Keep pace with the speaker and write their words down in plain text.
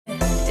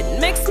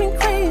makes me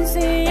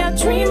crazy. I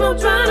dream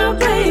about our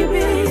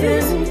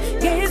babies,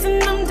 gazing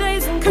them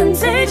days and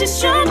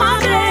contagious. You're my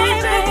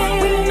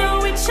baby. We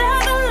know each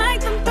other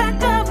like the back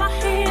of our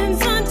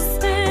hands.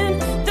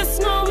 Understand, there's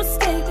no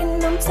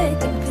mistaking. I'm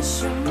taking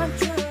this. You're my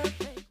drug.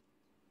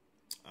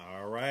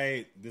 All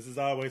right, this is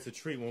always a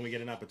treat when we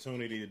get an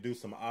opportunity to do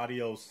some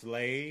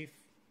Audioslave.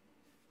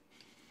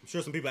 I'm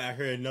sure some people out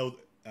here know.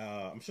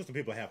 I'm sure some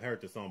people have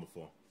heard this song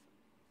before.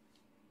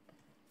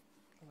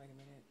 Wait a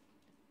minute.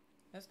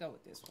 Let's go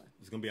with this one.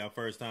 It's going to be our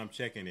first time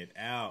checking it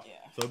out. Yeah.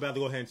 So we're about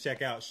to go ahead and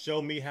check out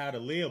Show Me How to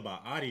Live by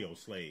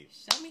Audioslave.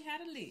 Show me how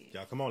to live.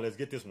 Y'all, come on, let's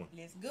get this one.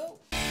 Let's go.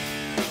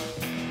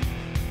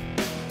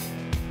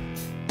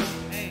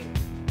 Hey.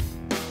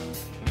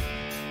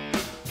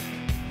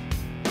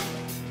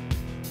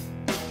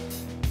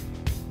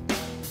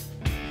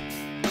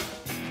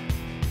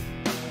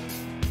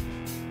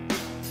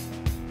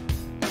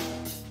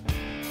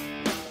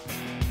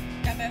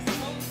 Got that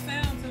smooth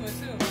sound to it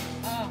too.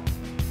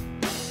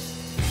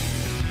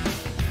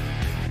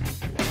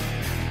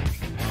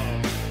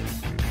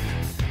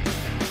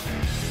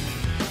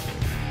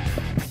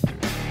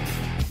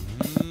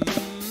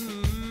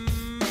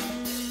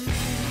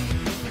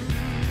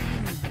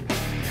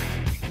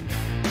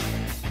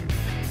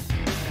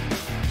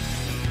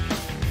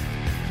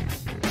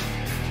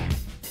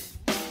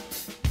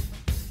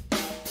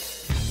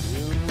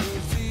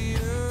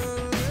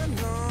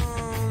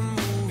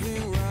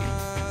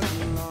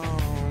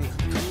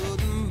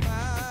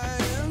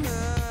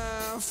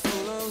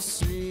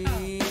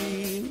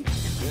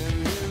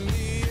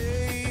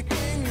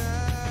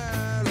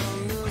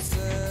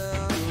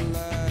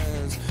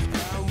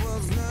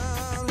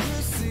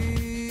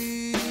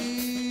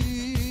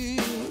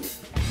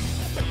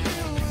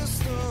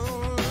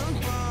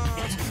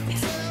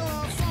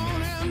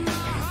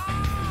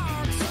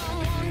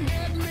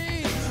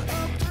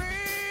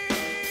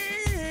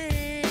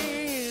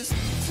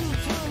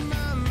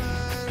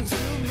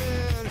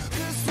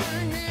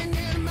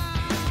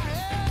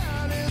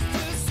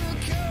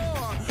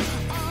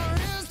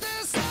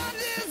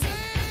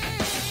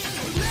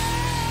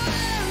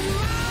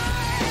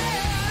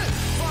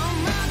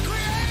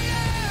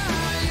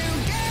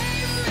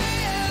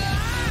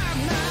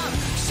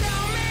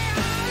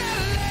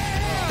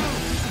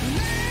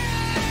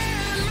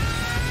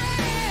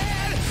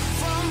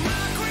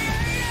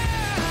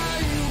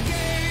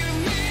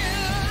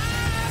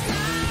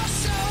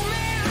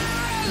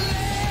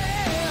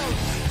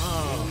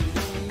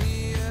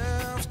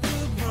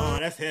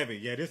 That's heavy.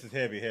 Yeah, this is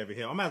heavy. I'm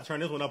going to have to turn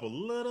this one up a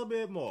little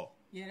bit more.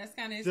 Yeah, that's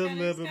kind of Just a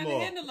little bit more.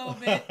 hitting a little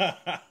bit.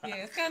 Yeah,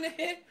 it's kind of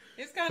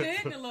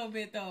hitting a little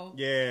bit though.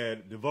 Yeah,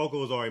 the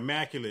vocals are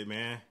immaculate,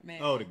 man.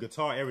 Oh, the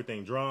guitar,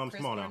 everything, drums.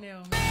 Chris Come on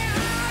Cornell, now.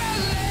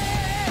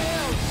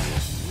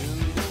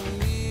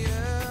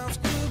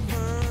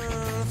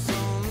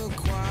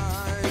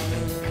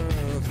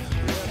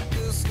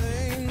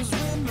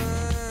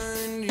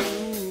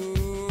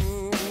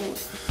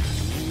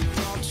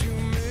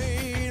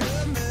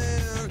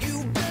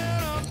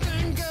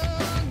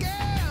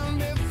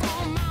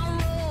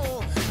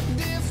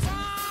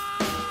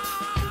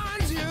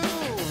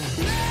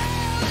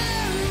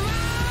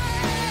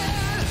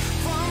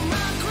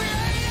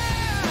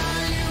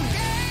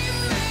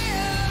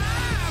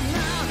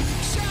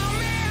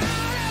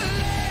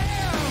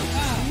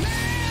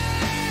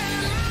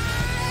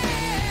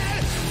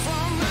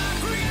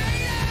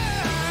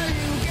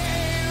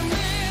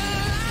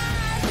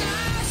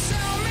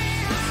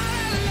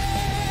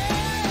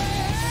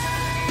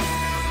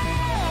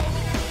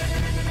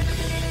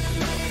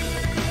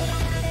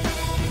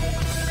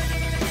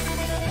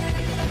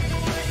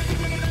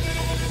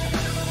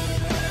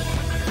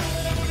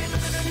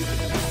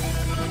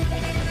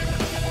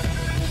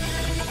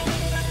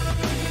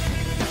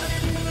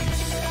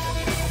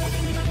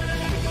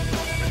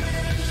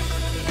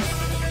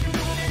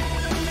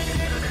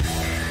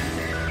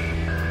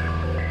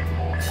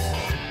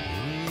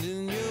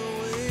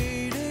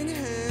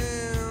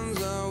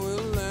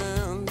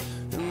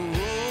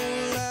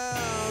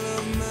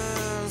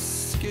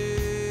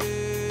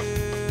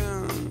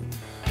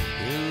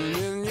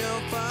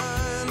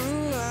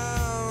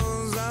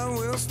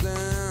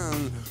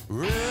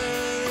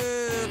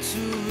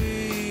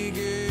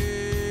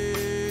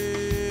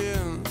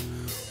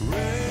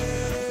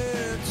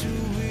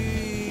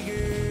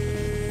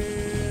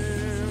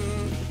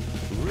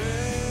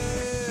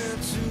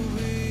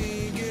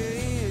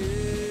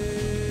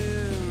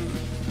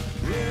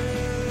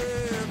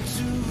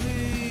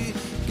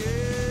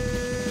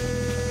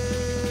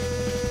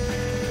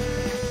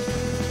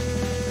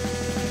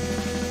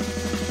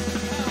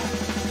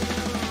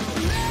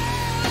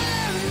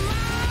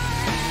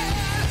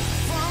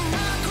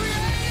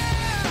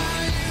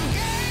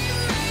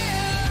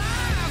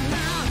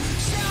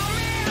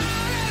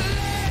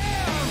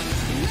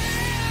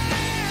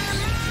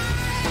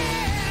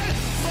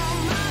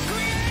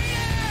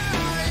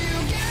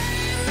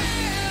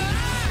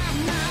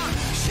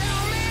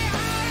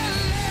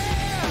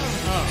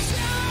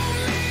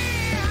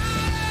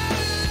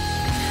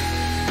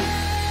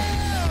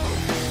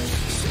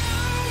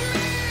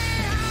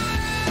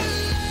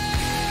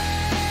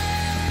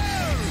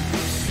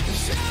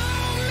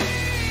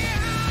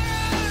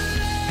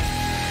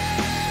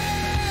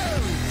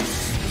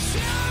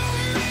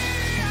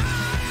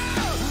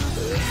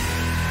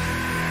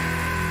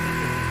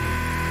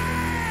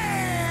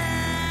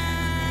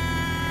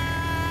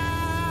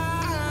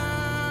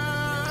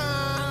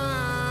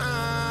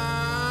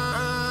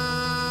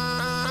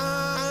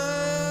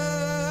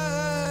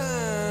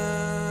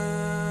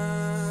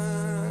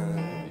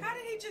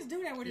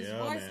 with his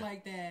voice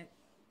like that.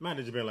 Might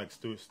have just been like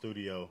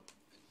studio.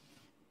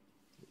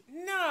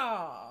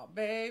 No,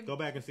 babe. Go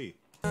back and see.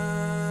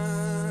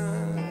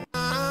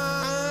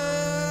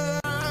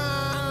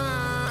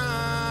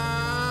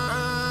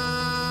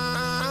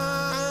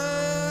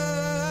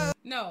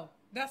 No,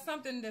 that's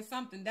something. That's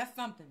something. I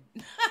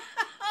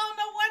don't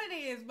know what it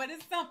is, but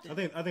it's something.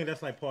 I think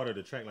that's like part of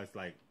the track.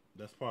 Like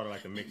that's part of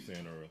like the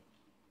mixing, or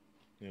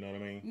you know what I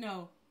mean?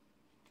 No,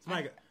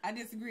 I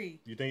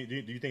disagree. You think? Do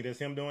you think that's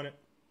him doing it?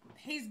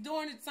 He's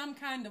doing it some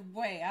kind of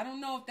way. I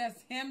don't know if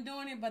that's him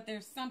doing it, but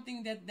there's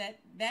something that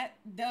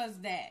does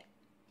that.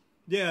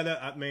 Yeah,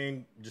 I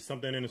mean, just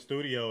something in the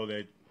studio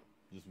that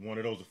just one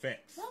of those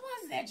effects. What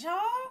was that,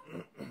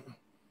 y'all?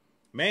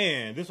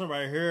 Man, this one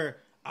right here.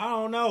 I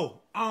don't know.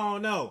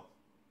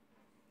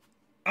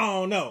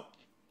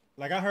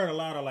 Like I heard a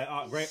lot of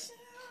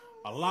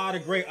a lot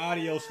of great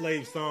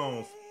Audioslave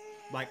songs,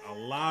 like a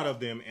lot of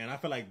them, and I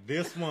feel like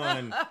this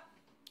one,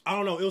 I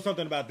don't know, it was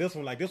something about this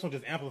one. Like this one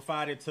just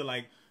amplified it to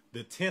like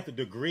the 10th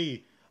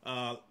degree.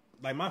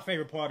 Like my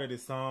favorite part of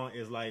this song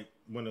is like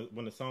when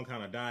the song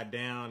kind of died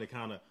down, it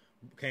kind of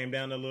came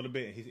down a little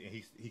bit, and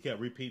he kept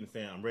repeating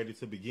saying, "I'm ready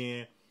to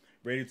begin,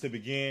 ready to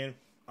begin."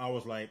 I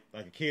was like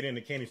a kid in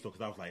the candy store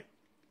because I was like,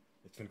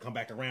 it's gonna come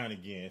back around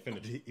again.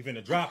 He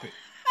finna drop it.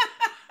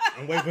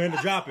 I'm waiting for him to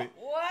drop it.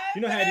 What?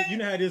 You know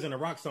how it is in a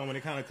rock song when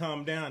it kind of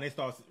calm down, they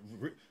start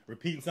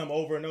repeating something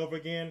over and over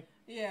again.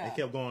 Yeah. They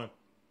kept going,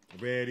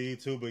 ready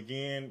to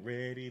begin,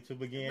 ready to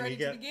begin.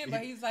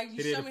 But he's like,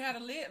 you show me how to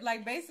live.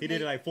 Like basically, he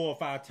did it like 4 or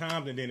 5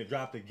 times, and then it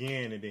dropped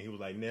again, and then he was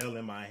like, nail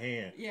in my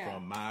hand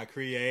from my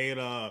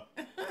creator.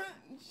 Show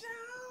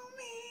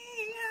me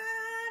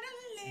how to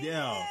live.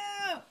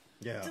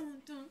 Yeah.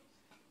 Dun, dun.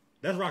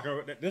 That's rock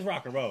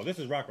and roll. This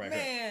is rock right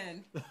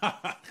here.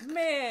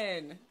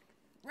 Man.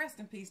 Rest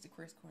in peace to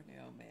Chris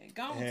Cornell, man.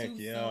 Gone too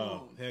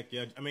soon. Heck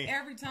yeah. I mean,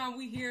 every time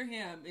we hear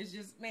him, it's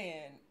just,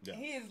 man,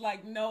 he is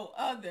like no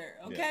other,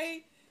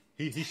 okay?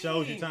 Yeah. He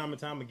shows you time and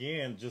time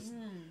again, just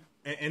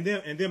and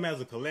them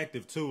as a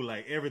collective too,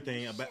 like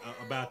everything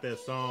about that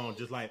song,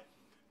 just like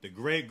the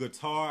great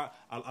guitar.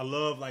 I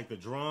love like the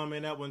drum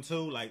in that one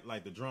too,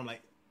 like the drum,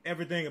 like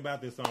everything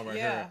about this song right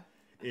here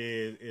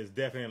is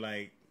definitely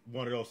like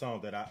one of those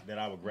songs that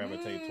I would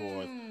gravitate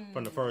towards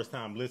from the first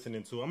time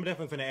listening to. I'm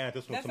definitely gonna add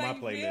this one to my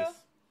playlist.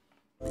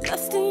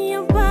 Lust in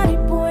your body,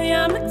 boy,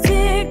 I'm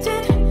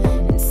addicted.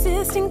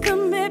 Insisting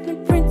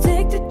commitment,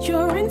 predicted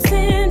your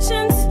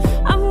intentions.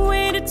 I've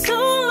waited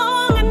too